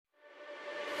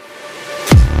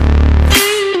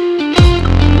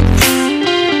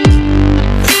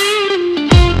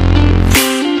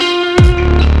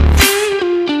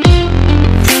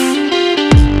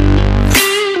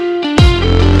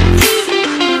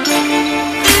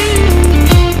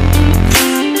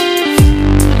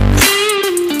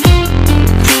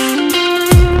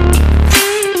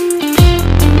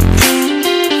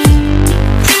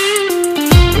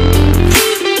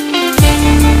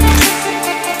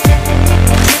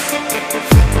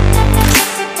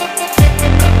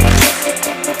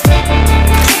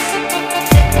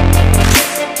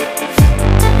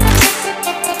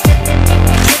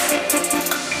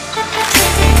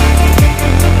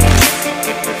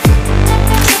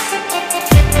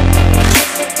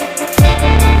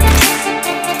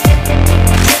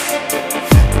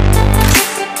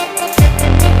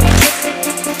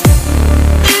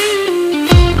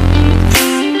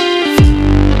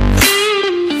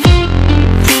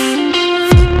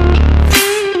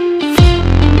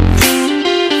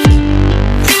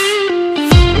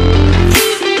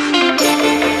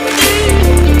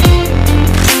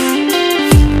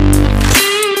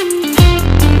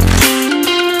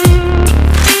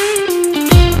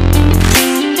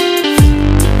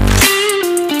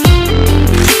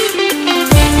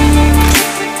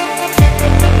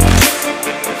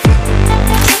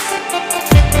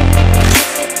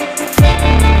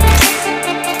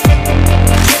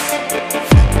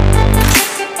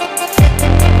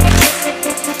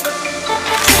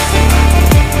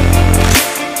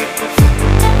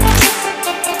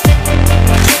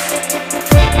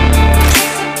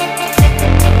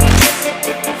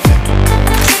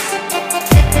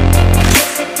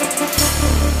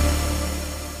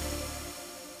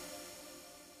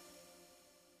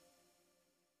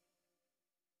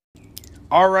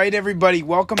All right, everybody,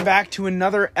 welcome back to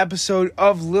another episode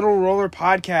of Little Roller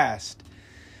Podcast.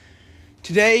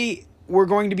 Today, we're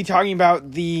going to be talking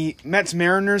about the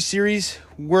Mets-Mariners series.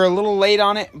 We're a little late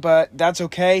on it, but that's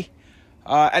okay.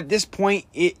 At this point,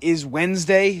 it is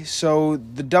Wednesday, so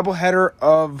the doubleheader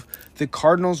of the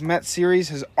Cardinals-Mets series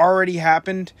has already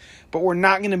happened, but we're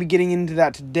not going to be getting into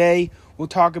that today. We'll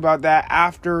talk about that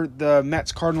after the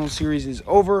Mets-Cardinals series is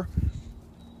over.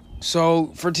 So,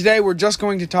 for today, we're just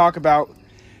going to talk about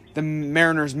the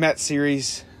Mariners-Mets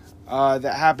series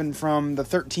that happened from the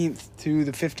 13th to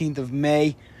the 15th of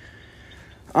May.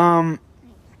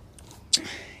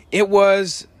 It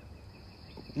was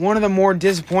one of the more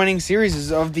disappointing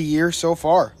series of the year so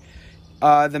far.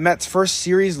 The Mets' first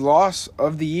series loss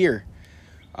of the year.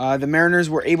 The Mariners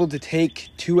were able to take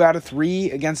 2 out of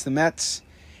 3 against the Mets.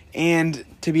 And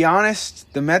to be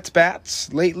honest, the Mets'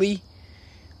 bats lately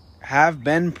have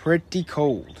been pretty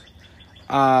cold.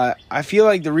 I feel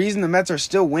like the reason the Mets are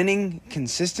still winning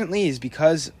consistently is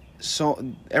because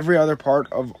every other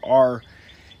part of our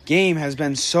game has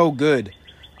been so good.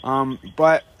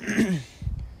 But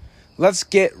let's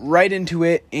get right into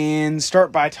it and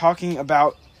start by talking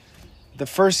about the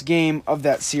first game of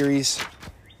that series.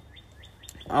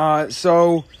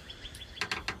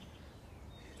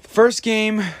 First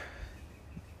game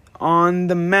on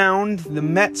the mound, the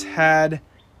Mets had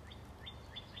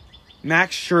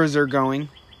Max Scherzer going,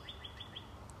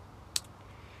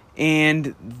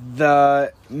 and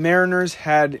the Mariners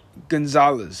had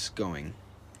Gonzalez going.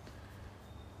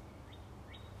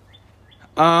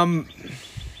 The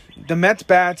Mets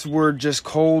bats were just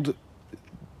cold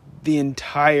the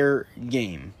entire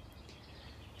game.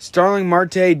 Starling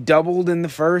Marte doubled in the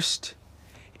first,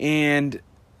 and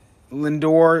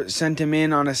Lindor sent him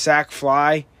in on a sac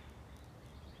fly.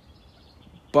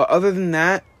 But other than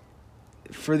that,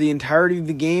 for the entirety of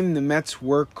the game, the Mets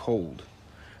were cold.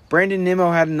 Brandon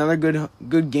Nimmo had another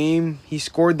good game. He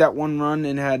scored that 1 run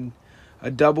and had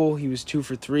a double. He was 2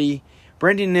 for 3.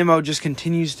 Brandon Nimmo just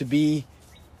continues to be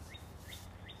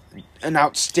an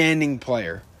outstanding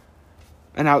player.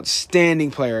 And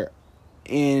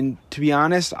to be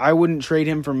honest, I wouldn't trade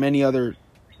him for many other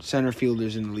center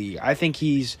fielders in the league. I think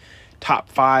he's top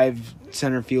 5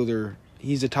 center fielder.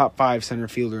 He's a top 5 center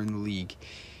fielder in the league.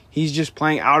 He's just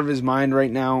playing out of his mind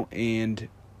right now, and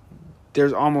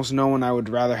there's almost no one I would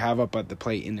rather have up at the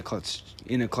plate in a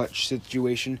clutch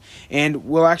situation. And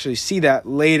we'll actually see that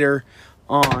later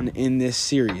on in this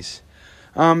series.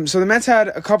 So the Mets had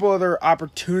a couple other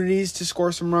opportunities to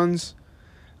score some runs,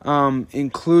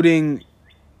 including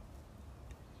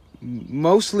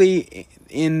mostly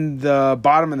in the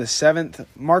bottom of the 7th.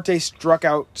 Marte struck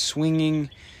out swinging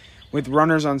with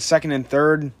runners on 2nd and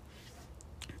 3rd.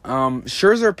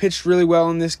 Scherzer pitched really well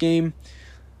in this game.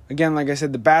 Again, like I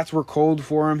said, the bats were cold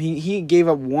for him. He gave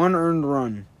up 1 earned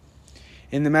run,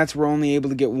 and the Mets were only able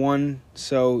to get 1,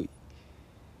 so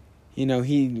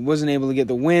he wasn't able to get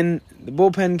the win. The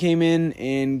bullpen came in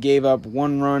and gave up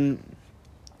 1 run.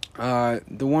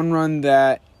 The 1 run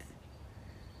that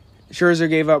Scherzer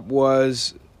gave up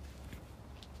was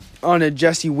on a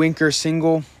Jesse Winker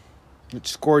single, which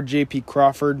scored J.P.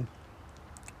 Crawford.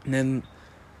 And then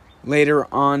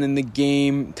later on in the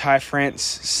game, Ty France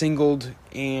singled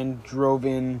and drove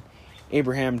in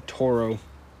Abraham Toro.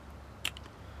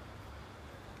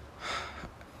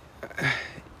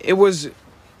 It was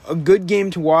a good game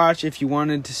to watch if you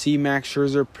wanted to see Max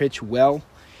Scherzer pitch well.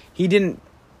 He didn't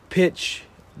pitch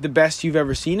the best you've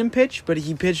ever seen him pitch, but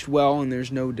he pitched well, and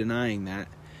there's no denying that.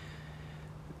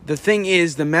 The thing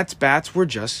is, the Mets bats were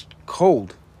just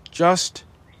cold. Just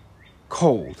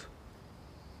cold.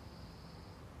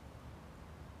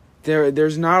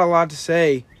 There's not a lot to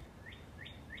say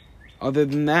other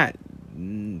than that.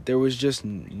 There was just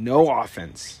no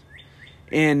offense.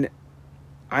 And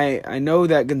I know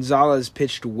that Gonzalez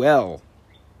pitched well,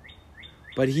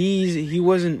 but he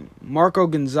wasn't. Marco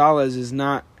Gonzalez is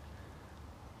not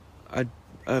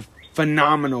a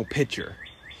phenomenal pitcher.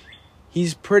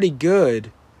 He's pretty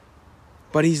good,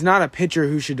 but he's not a pitcher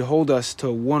who should hold us to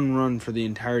 1 run for the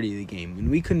entirety of the game. And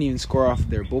we couldn't even score off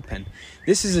of their bullpen.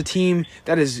 This is a team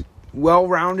that is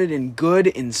well-rounded and good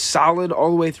and solid all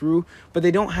the way through, but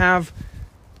they don't have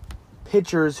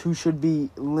pitchers who should be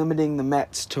limiting the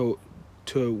Mets to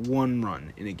 1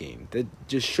 run in a game. That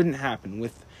just shouldn't happen.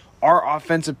 With our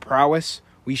offensive prowess,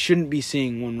 we shouldn't be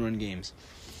seeing 1-run games.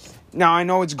 Now, I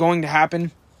know it's going to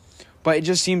happen, but it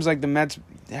just seems like the Mets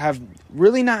have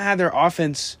really not had their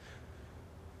offense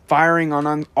firing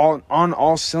on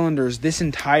all cylinders this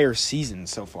entire season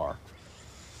so far.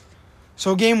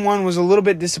 So game one was a little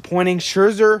bit disappointing.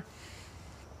 Scherzer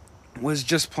was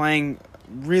just playing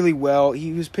really well.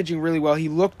 He was pitching really well. He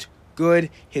looked good.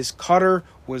 His cutter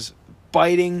was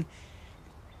biting,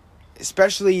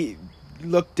 especially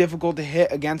looked difficult to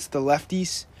hit against the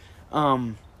lefties.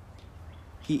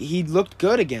 He looked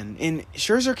good again. And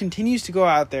Scherzer continues to go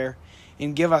out there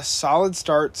and give us solid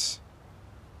starts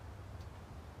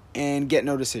and get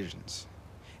no decisions.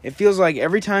 It feels like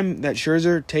every time that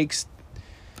Scherzer takes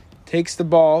the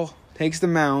ball, takes the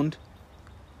mound,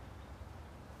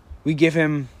 we give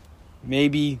him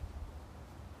maybe,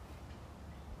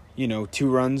 2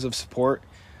 runs of support.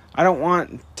 I don't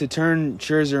want to turn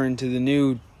Scherzer into the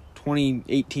new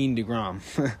 2018 DeGrom.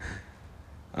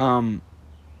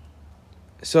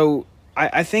 So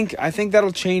I think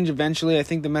that'll change eventually. I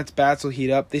think the Mets bats will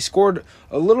heat up. They scored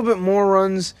a little bit more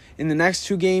runs in the next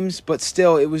 2 games, but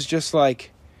still it was just like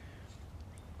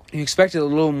you expected a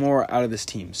little more out of this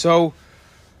team. So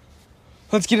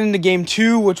let's get into Game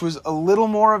 2, which was a little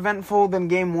more eventful than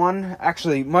Game 1.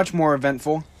 Actually, much more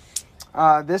eventful.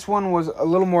 This one was a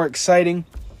little more exciting.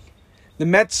 The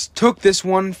Mets took this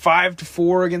one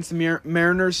 5-4 against the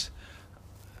Mariners.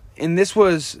 And this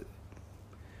was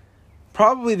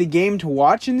probably the game to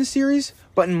watch in the series.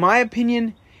 But in my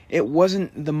opinion, it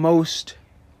wasn't the most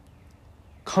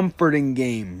comforting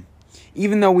game.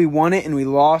 Even though we won it and we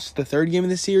lost the 3rd game of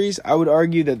the series, I would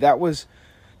argue that was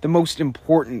the most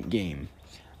important game.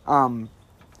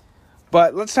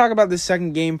 But let's talk about the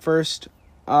second game first.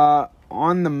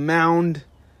 On the mound,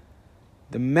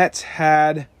 the Mets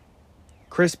had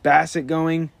Chris Bassitt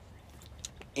going,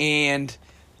 and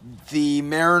the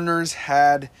Mariners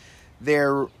had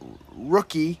their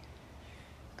rookie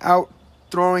out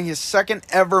throwing his second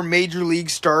ever major league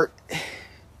start,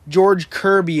 George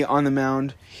Kirby, on the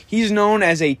mound. He's known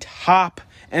as a top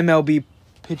MLB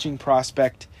pitching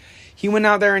prospect. He went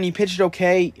out there and he pitched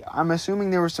okay. I'm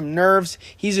assuming there were some nerves.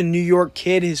 He's a New York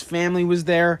kid. His family was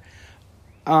there.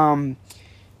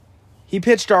 He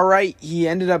pitched all right. He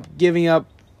ended up giving up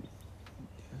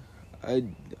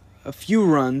a few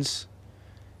runs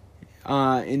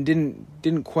and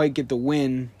didn't quite get the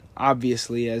win,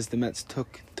 obviously, as the Mets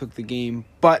took the game.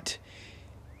 But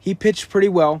he pitched pretty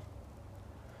well.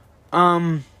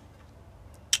 In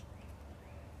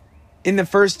the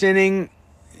first inning,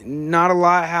 not a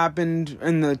lot happened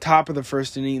in the top of the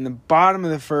first inning. In the bottom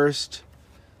of the first,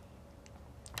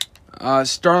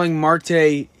 Starling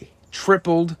Marte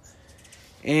tripled,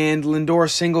 and Lindor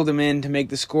singled him in to make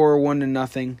the score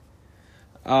 1-0.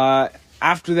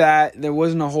 After that, there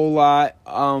wasn't a whole lot.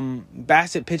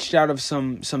 Bassitt pitched out of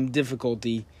some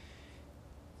difficulty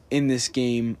in this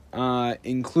game,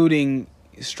 including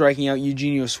striking out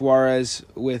Eugenio Suarez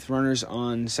with runners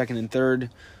on second and third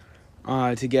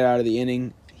to get out of the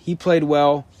inning. He played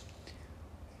well.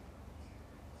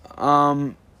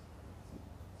 The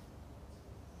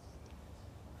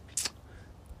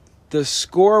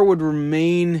score would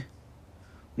remain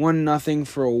 1-0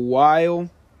 for a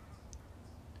while.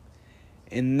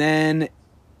 And then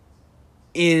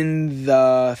in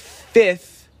the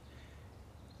fifth,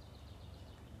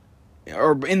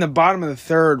 or in the bottom of the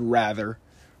third, rather,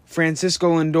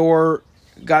 Francisco Lindor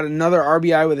got another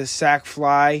RBI with a sac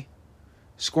fly,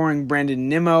 scoring Brandon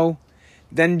Nimmo.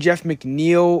 Then Jeff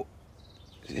McNeil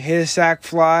hit a sac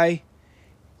fly,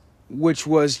 which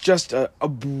was just a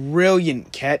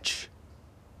brilliant catch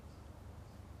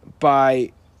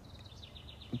by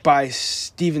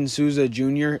Steven Souza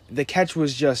Jr. The catch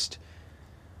was just,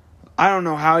 I don't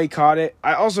know how he caught it.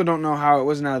 I also don't know how it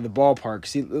wasn't out of the ballpark,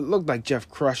 because it looked like Jeff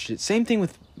crushed it. Same thing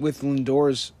with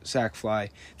Lindor's sac fly.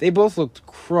 They both looked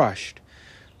crushed,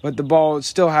 but the ball is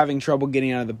still having trouble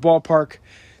getting out of the ballpark.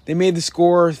 They made the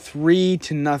score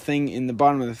 3-0 in the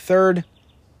bottom of the third.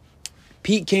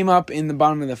 Pete came up in the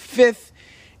bottom of the fifth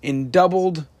and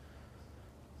doubled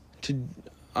to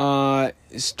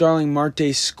Starling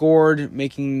Marte scored,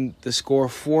 making the score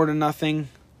 4-0.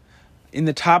 In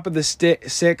the top of the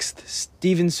sixth,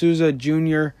 Steven Souza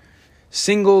Jr.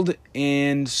 singled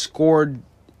and scored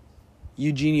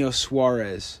Eugenio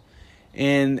Suarez.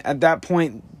 And at that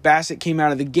point, Bassitt came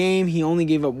out of the game. He only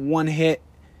gave up one hit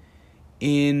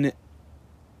in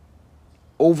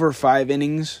over 5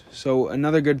 innings. So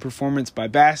another good performance by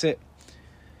Bassitt.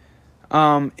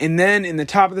 And then in the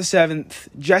top of the seventh,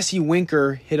 Jesse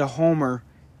Winker hit a 3-run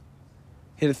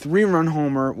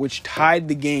homer, which tied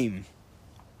the game.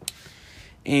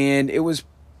 And it was,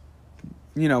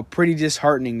 pretty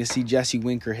disheartening to see Jesse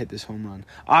Winker hit this home run.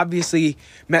 Obviously,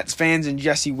 Mets fans and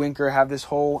Jesse Winker have this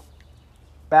whole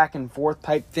back and forth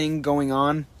type thing going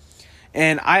on.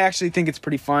 And I actually think it's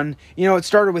pretty fun. It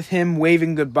started with him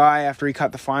waving goodbye after he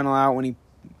cut the final out when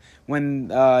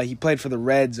he played for the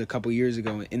Reds a couple years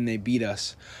ago and they beat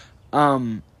us.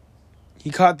 He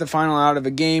caught the final out of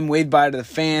a game, waved bye to the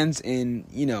fans, and,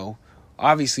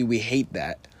 obviously we hate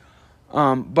that.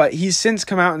 But he's since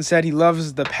come out and said he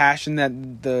loves the passion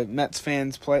that the Mets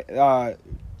fans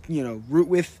root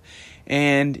with,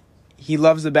 and he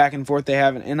loves the back and forth they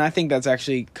have, and I think that's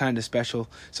actually kind of special.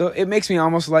 So it makes me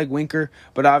almost like Winker,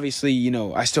 but obviously,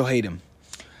 I still hate him.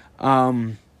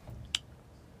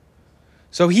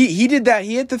 So he did that.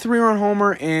 He hit the 3-run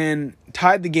homer and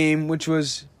tied the game, which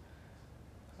was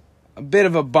a bit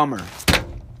of a bummer.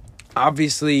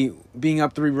 Obviously, being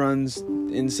up 3 runs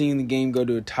and seeing the game go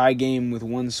to a tie game with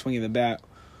one swing of the bat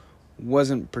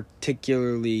wasn't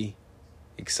particularly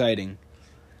exciting.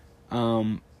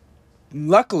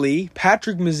 Luckily,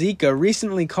 Patrick Mazeika,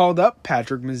 recently called up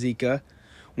Patrick Mazeika,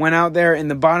 went out there in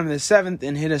the bottom of the 7th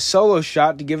and hit a solo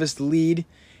shot to give us the lead,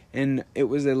 and it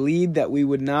was a lead that we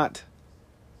would not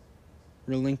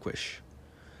relinquish.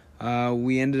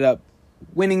 We ended up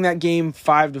winning that game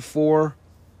 5-4.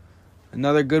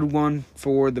 Another good one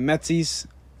for the Metsies.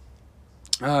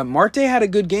 Marte had a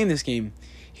good game this game.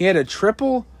 He had a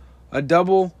triple, a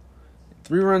double,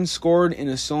 3 runs scored, and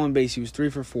a stolen base. He was 3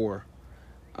 for 4.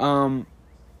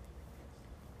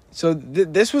 So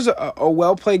this was a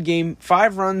well-played game.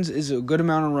 5 runs is a good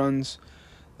amount of runs.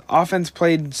 The offense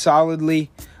played solidly.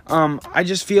 I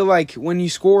just feel like when you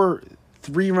score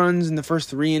 3 runs in the first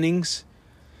 3 innings,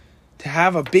 to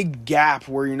have a big gap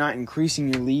where you're not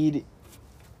increasing your lead,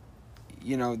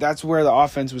 that's where the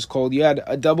offense was cold. You had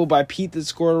a double by Pete that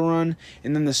scored a run,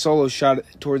 and then the solo shot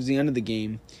towards the end of the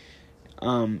game.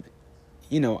 It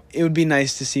would be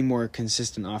nice to see more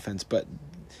consistent offense, but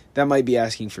that might be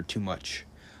asking for too much.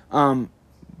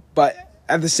 But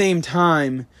at the same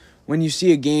time, when you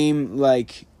see a game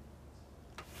like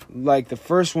the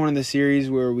first one in the series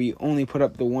where we only put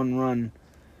up the 1 run,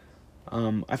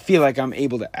 I feel like I'm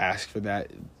able to ask for that.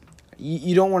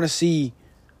 You don't want to see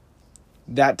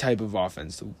that type of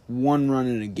offense, 1 run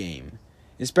in a game,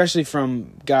 especially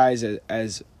from guys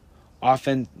as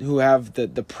often who have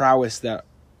the prowess that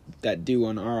do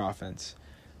on our offense.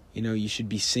 You should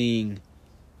be seeing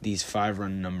these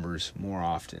 5-run numbers more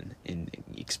often and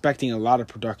expecting a lot of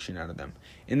production out of them.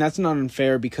 And that's not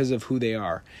unfair because of who they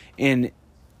are. And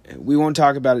we won't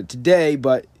talk about it today,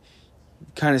 but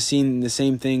kind of seen the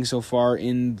same thing so far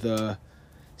in the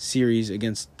series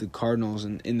against the Cardinals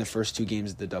and in the first 2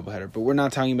 games of the doubleheader. But we're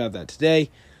not talking about that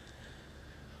today.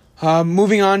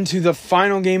 Moving on to the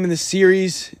final game of the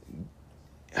series.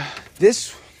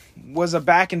 This was a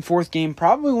back-and-forth game,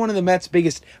 probably one of the Mets'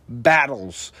 biggest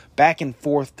battles,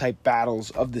 back-and-forth type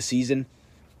battles of the season.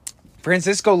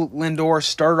 Francisco Lindor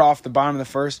started off the bottom of the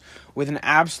first with an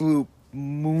absolute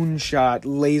moonshot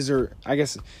laser. I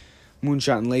guess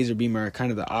moonshot and laser beam are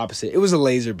kind of the opposite. It was a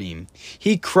laser beam.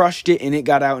 He crushed it, and it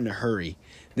got out in a hurry.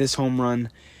 This home run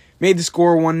made the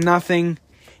score 1-0.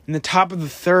 In the top of the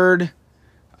third,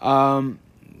 Cal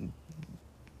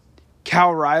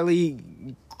Riley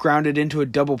grounded into a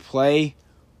double play,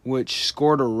 which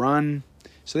scored a run.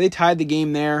 So they tied the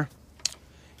game there.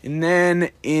 And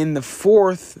then in the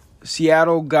fourth,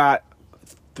 Seattle got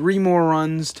 3 more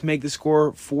runs to make the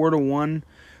score 4-1,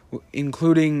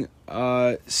 including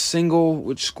a single,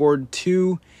 which scored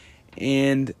 2,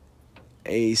 and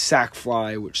a sac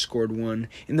fly, which scored 1.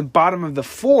 In the bottom of the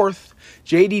fourth,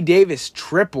 J.D. Davis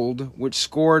tripled, which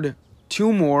scored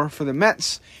 2 more for the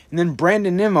Mets. And then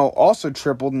Brandon Nimmo also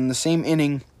tripled in the same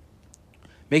inning,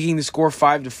 making the score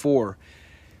 5-4.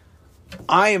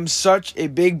 I am such a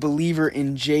big believer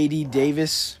in J.D.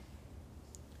 Davis.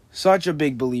 Such a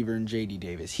big believer in J.D.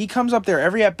 Davis. He comes up there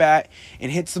every at-bat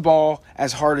and hits the ball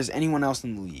as hard as anyone else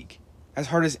in the league. As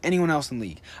hard as anyone else in the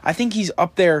league. I think he's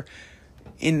up there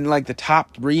in the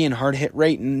top 3 in hard hit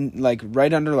rate, and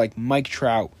right under Mike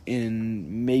Trout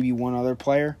and maybe one other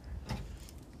player.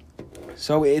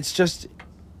 So it's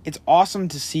awesome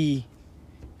to see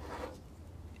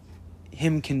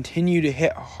him continue to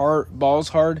hit balls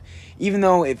hard, even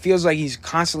though it feels like he's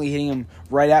constantly hitting them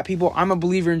right at people. I'm a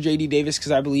believer in J.D. Davis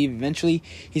because I believe eventually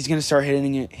he's going to start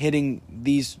hitting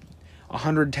these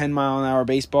 110-mile-an-hour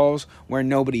baseballs where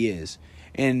nobody is,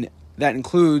 and that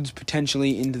includes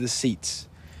potentially into the seats.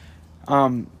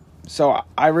 So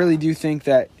I really do think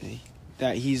that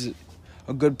he's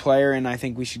a good player, and I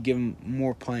think we should give him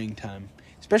more playing time,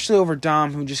 especially over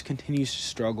Dom, who just continues to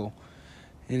struggle.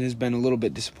 It has been a little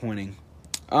bit disappointing.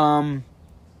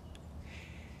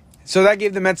 So that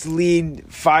gave the Mets the lead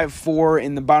 5-4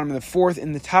 in the bottom of the fourth.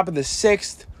 In the top of the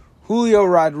sixth, Julio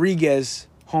Rodriguez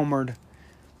homered.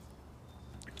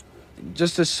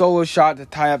 Just a solo shot to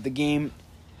tie up the game.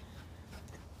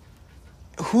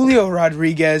 Julio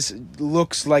Rodriguez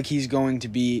looks like he's going to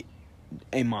be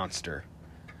a monster.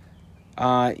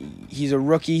 He's a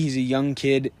rookie. He's a young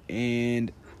kid.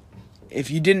 And if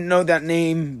you didn't know that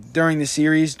name during this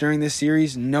series,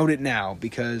 note it now,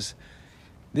 because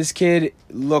this kid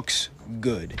looks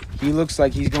good. He looks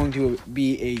like he's going to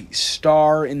be a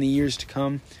star in the years to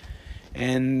come.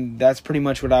 And that's pretty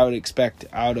much what I would expect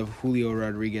out of Julio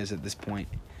Rodriguez at this point.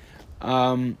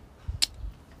 Cal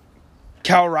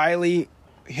Riley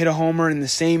hit a homer in the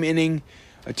same inning,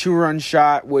 a 2-run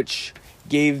shot, which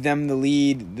gave them the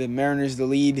lead, the Mariners the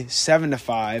lead,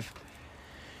 7-5.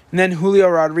 And then Julio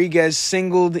Rodriguez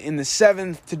singled in the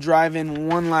 7th to drive in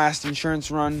one last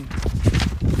insurance run.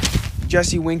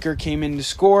 Jesse Winker came in to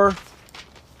score,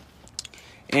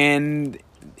 and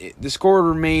the score would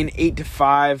remain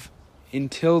 8-5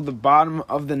 until the bottom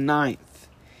of the 9th.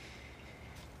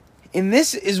 And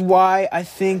this is why I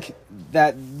think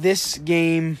that this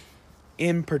game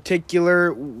in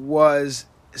particular was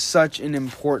such an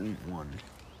important one.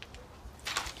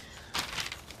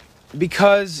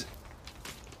 Because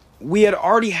we had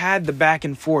already had the back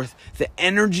and forth. The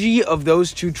energy of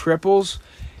those two triples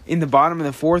in the bottom of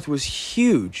the 4th was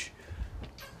huge.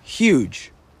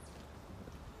 Huge.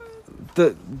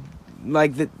 The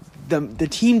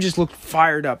team just looked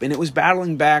fired up, and it was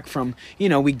battling back from,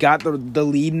 we got the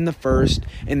lead in the 1st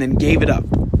and then gave it up.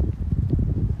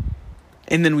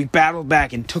 And then we battled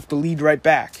back and took the lead right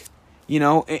back.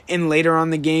 And later on in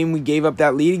the game, we gave up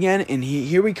that lead again, and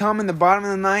here we come in the bottom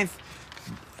of the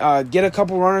 9th. Get a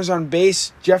couple runners on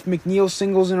base. Jeff McNeil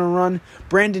singles in a run.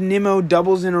 Brandon Nimmo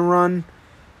doubles in a run.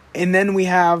 And then we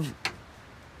have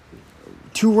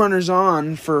 2 runners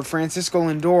on for Francisco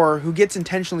Lindor, who gets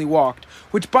intentionally walked,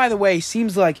 which, by the way,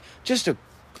 seems like just a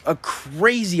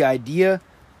crazy idea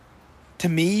to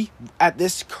me at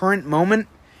this current moment,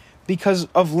 because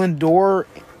of Lindor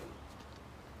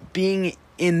being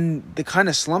in the kind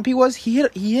of slump he was. He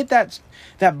hit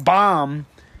that bomb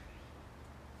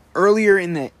earlier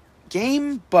in the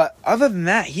game, but other than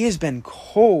that, he has been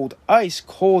cold, ice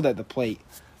cold at the plate.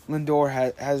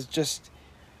 Lindor has just...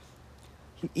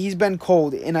 He's been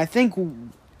cold, and I think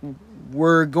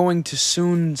we're going to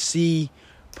soon see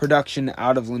production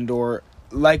out of Lindor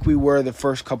like we were the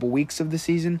first couple weeks of the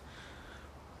season.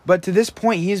 But to this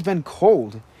point, he has been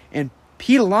cold, and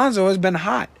Pete Alonso has been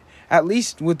hot, at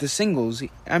least with the singles.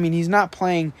 I mean, he's not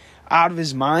playing out of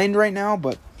his mind right now,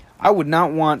 but I would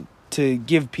not want to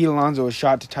give Pete Alonso a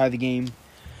shot to tie the game.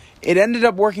 It ended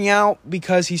up working out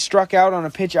because he struck out on a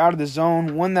pitch out of the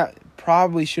zone, one that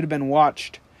probably should have been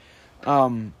watched.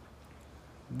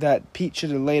 That Pete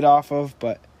should have laid off of,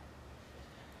 but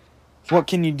what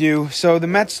can you do? So the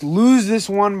Mets lose this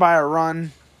one by a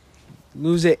run,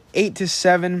 lose it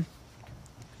 8-7.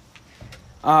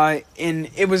 And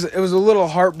it was a little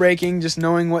heartbreaking just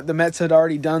knowing what the Mets had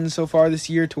already done so far this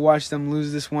year, to watch them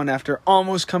lose this one after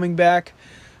almost coming back.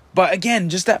 But again,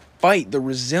 just that fight, the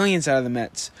resilience out of the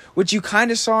Mets, which you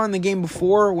kind of saw in the game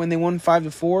before when they won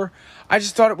 5-4. I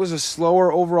just thought it was a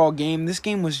slower overall game. This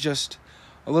game was just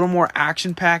a little more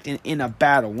action-packed and in a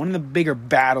battle, one of the bigger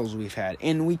battles we've had.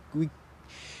 And we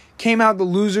came out the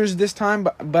losers this time,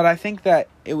 but I think that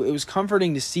it was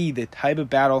comforting to see the type of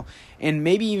battle, and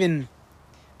maybe even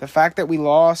the fact that we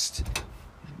lost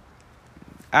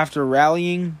after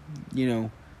rallying.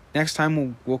 Next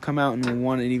time we'll come out and we'll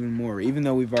want it even more, even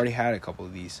though we've already had a couple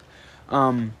of these.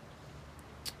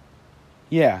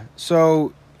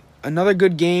 So another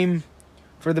good game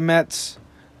for the Mets.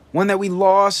 One that we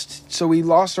lost, so we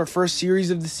lost our first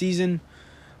series of the season.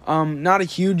 Not a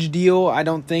huge deal, I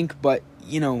don't think, but,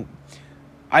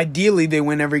 ideally they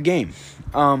win every game.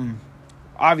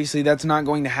 Obviously, that's not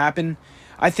going to happen.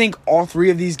 I think all 3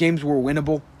 of these games were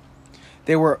winnable.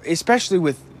 They were, especially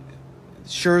with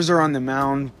Scherzer on the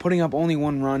mound, putting up only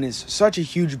 1 run is such a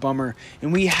huge bummer,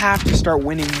 and we have to start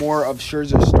winning more of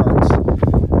Scherzer's starts.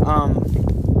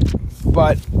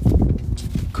 But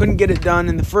couldn't get it done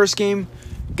in the first game.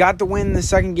 Got the win in the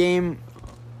second game,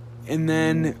 and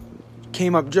then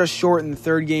came up just short in the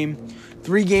third game.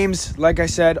 3 games, like I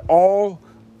said, all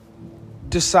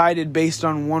decided based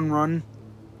on 1 run.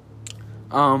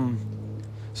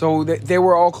 So they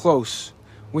were all close,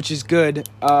 which is good.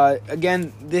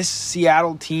 Again, this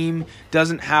Seattle team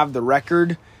doesn't have the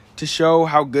record to show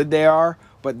how good they are,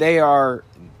 but they are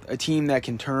a team that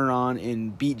can turn on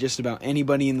and beat just about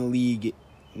anybody in the league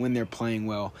when they're playing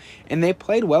well. And they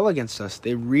played well against us.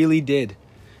 They really did.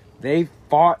 They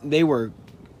fought. They were,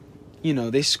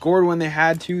 they scored when they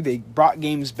had to. They brought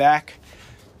games back.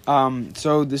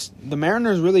 So the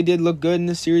Mariners really did look good in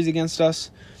this series against us.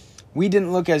 We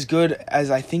didn't look as good as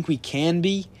I think we can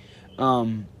be.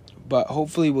 But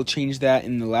hopefully we'll change that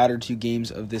in the latter 2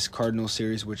 games of this Cardinals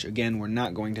series, which, again, we're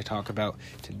not going to talk about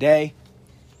today.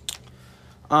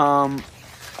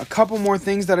 A couple more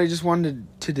things that I just wanted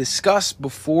to discuss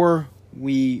before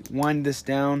we wind this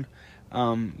down.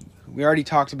 We already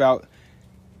talked about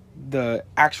the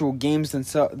actual games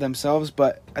themselves,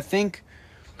 but I think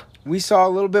we saw a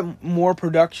little bit more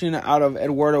production out of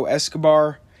Eduardo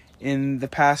Escobar in the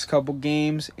past couple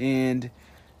games, and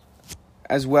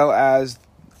as well as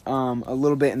a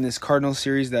little bit in this Cardinals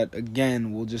series that,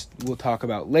 again, we'll talk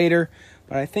about later.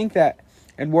 But I think that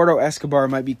Eduardo Escobar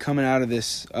might be coming out of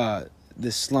this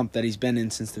slump that he's been in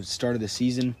since the start of the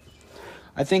season.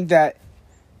 I think that,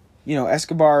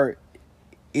 Escobar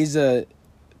is a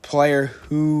player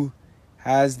who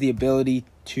has the ability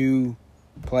to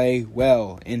play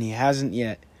well, and he hasn't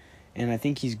yet, and I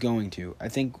think he's going to. I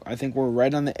think we're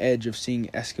right on the edge of seeing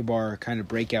Escobar kind of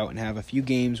break out and have a few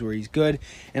games where he's good,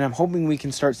 and I'm hoping we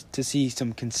can start to see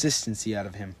some consistency out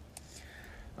of him.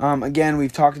 Again,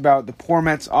 we've talked about the poor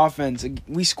Mets offense.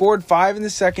 We scored 5 in the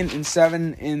second and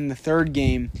 7 in the third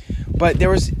game, but there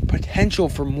was potential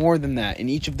for more than that in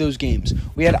each of those games.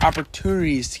 We had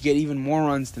opportunities to get even more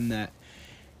runs than that,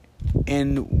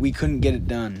 and we couldn't get it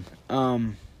done.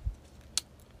 In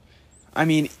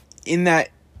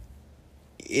that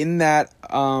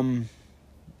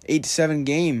 8-7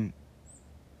 game,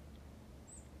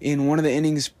 in one of the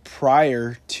innings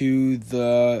prior to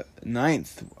the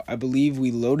 9th, I believe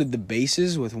we loaded the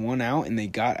bases with 1 out and they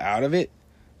got out of it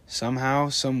somehow,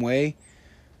 some way.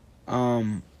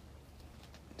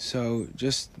 So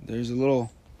just there's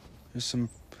some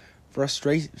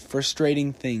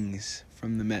frustrating things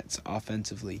from the Mets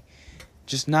offensively.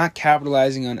 Just not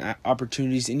capitalizing on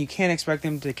opportunities, and you can't expect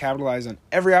them to capitalize on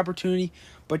every opportunity,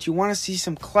 but you want to see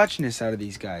some clutchness out of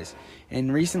these guys.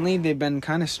 And recently, they've been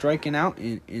kind of striking out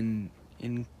in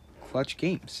clutch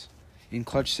games, in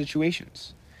clutch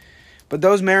situations. But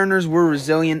those Mariners were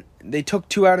resilient. They took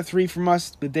 2 out of 3 from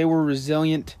us, but they were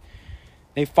resilient.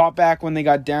 They fought back when they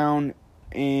got down,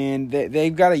 and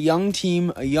they've got a young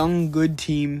team, a young, good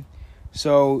team.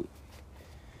 So,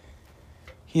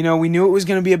 we knew it was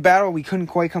going to be a battle. We couldn't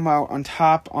quite come out on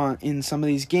top in some of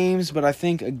these games, but I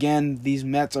think, again, these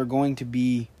Mets are going to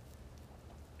be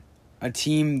a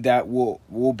team that will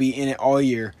be in it all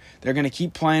year. They're going to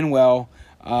keep playing well.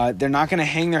 They're not going to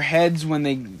hang their heads when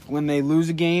they lose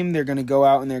a game. They're going to go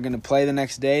out and they're going to play the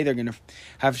next day. They're going to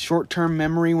have short-term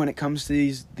memory when it comes to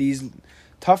these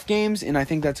tough games, and I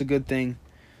think that's a good thing.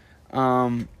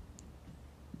 A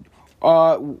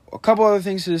couple other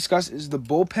things to discuss is the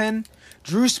bullpen.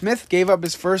 Drew Smith gave up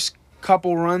his first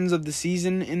couple runs of the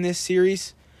season in this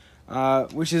series,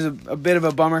 which is a bit of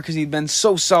a bummer because he'd been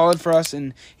so solid for us,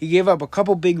 and he gave up a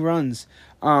couple big runs.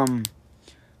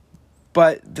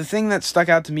 But the thing that stuck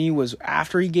out to me was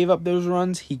after he gave up those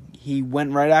runs, he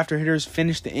went right after hitters,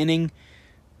 finished the inning,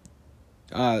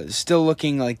 still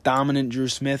looking like dominant Drew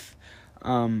Smith.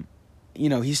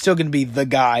 He's still going to be the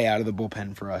guy out of the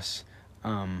bullpen for us.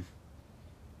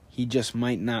 He just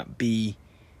might not be,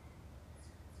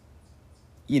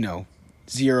 0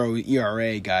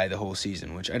 ERA guy the whole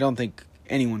season, which I don't think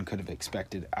anyone could have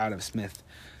expected out of Smith.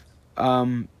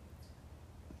 On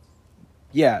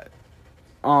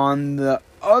the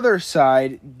other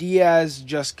side, Diaz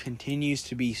just continues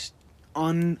to be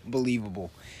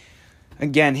unbelievable.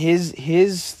 Again,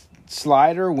 his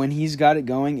slider, when he's got it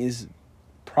going, is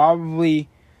probably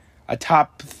a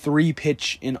top 3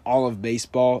 pitch in all of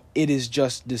baseball. It is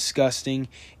just disgusting.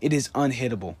 It is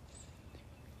unhittable.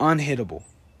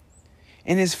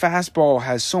 And his fastball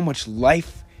has so much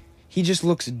life. He just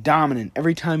looks dominant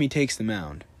every time he takes the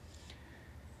mound.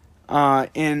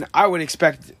 And I would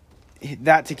expect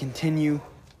that to continue.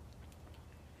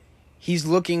 He's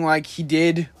looking like he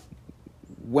did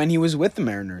when he was with the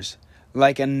Mariners,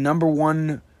 like a number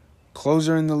 1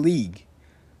 closer in the league,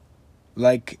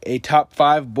 like a top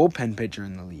 5 bullpen pitcher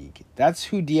in the league. That's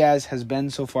who Diaz has been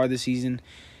so far this season,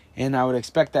 and I would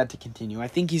expect that to continue. I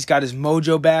think he's got his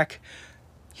mojo back.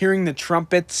 Hearing the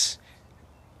trumpets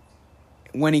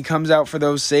when he comes out for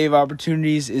those save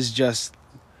opportunities is just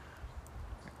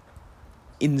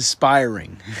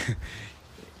inspiring.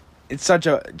 It's such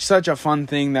a fun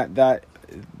thing, that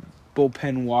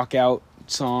bullpen walkout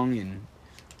song, and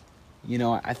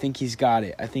I think he's got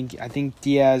it. I think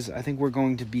Diaz, I think we're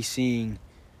going to be seeing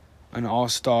an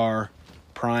all-star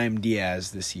prime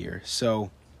Diaz this year.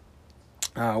 So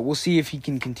we'll see if he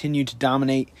can continue to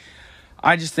dominate.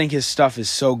 I just think his stuff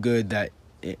is so good that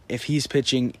if he's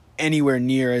pitching anywhere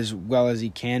near as well as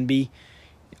he can be,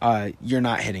 you're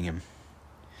not hitting him.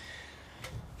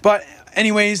 But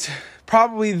anyways,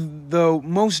 probably the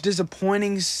most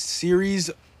disappointing series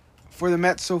for the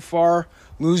Mets so far,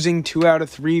 losing 2 out of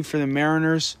 3 to the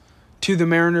Mariners.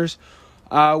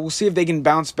 We'll see if they can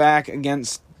bounce back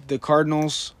against the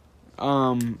Cardinals.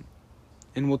 And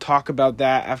we'll talk about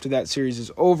that after that series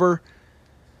is over.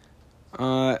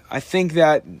 I think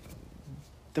that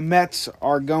the Mets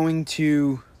are going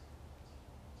to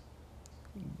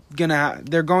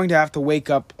have to wake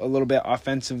up a little bit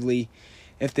offensively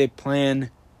if they plan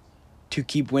to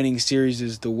keep winning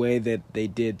series the way that they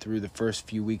did through the first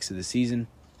few weeks of the season.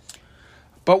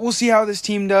 But we'll see how this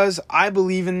team does. I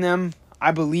believe in them.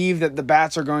 I believe that the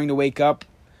bats are going to wake up,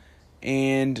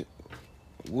 and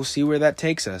we'll see where that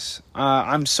takes us.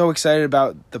 I'm so excited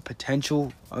about the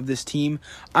potential of this team.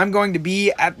 I'm going to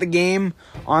be at the game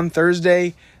on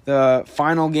Thursday, the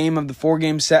final game of the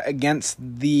 4-game set against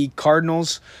the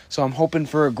Cardinals. So I'm hoping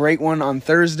for a great one on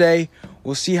Thursday.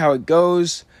 We'll see how it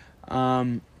goes.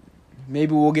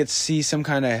 Maybe we'll get to see some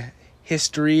kind of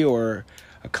history or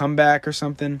a comeback or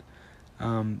something.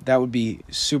 That would be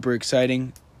super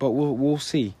exciting, but we'll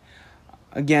see.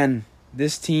 Again,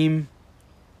 this team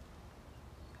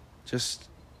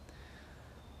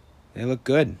they look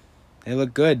good. They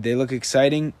look good. They look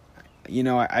exciting. You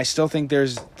know, I still think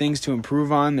there's things to improve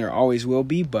on. There always will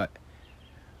be, but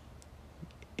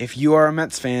if you are a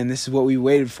Mets fan, this is what we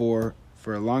waited for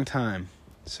a long time.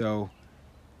 So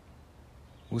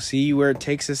we'll see where it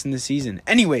takes us in the season.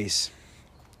 Anyways,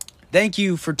 thank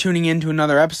you for tuning in to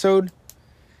another episode.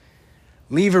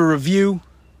 Leave a review.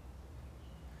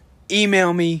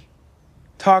 Email me.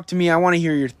 Talk to me. I want to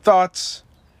hear your thoughts.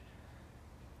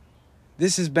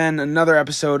 This has been another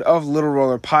episode of Little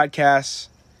Roller Podcasts.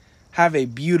 Have a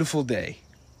beautiful day.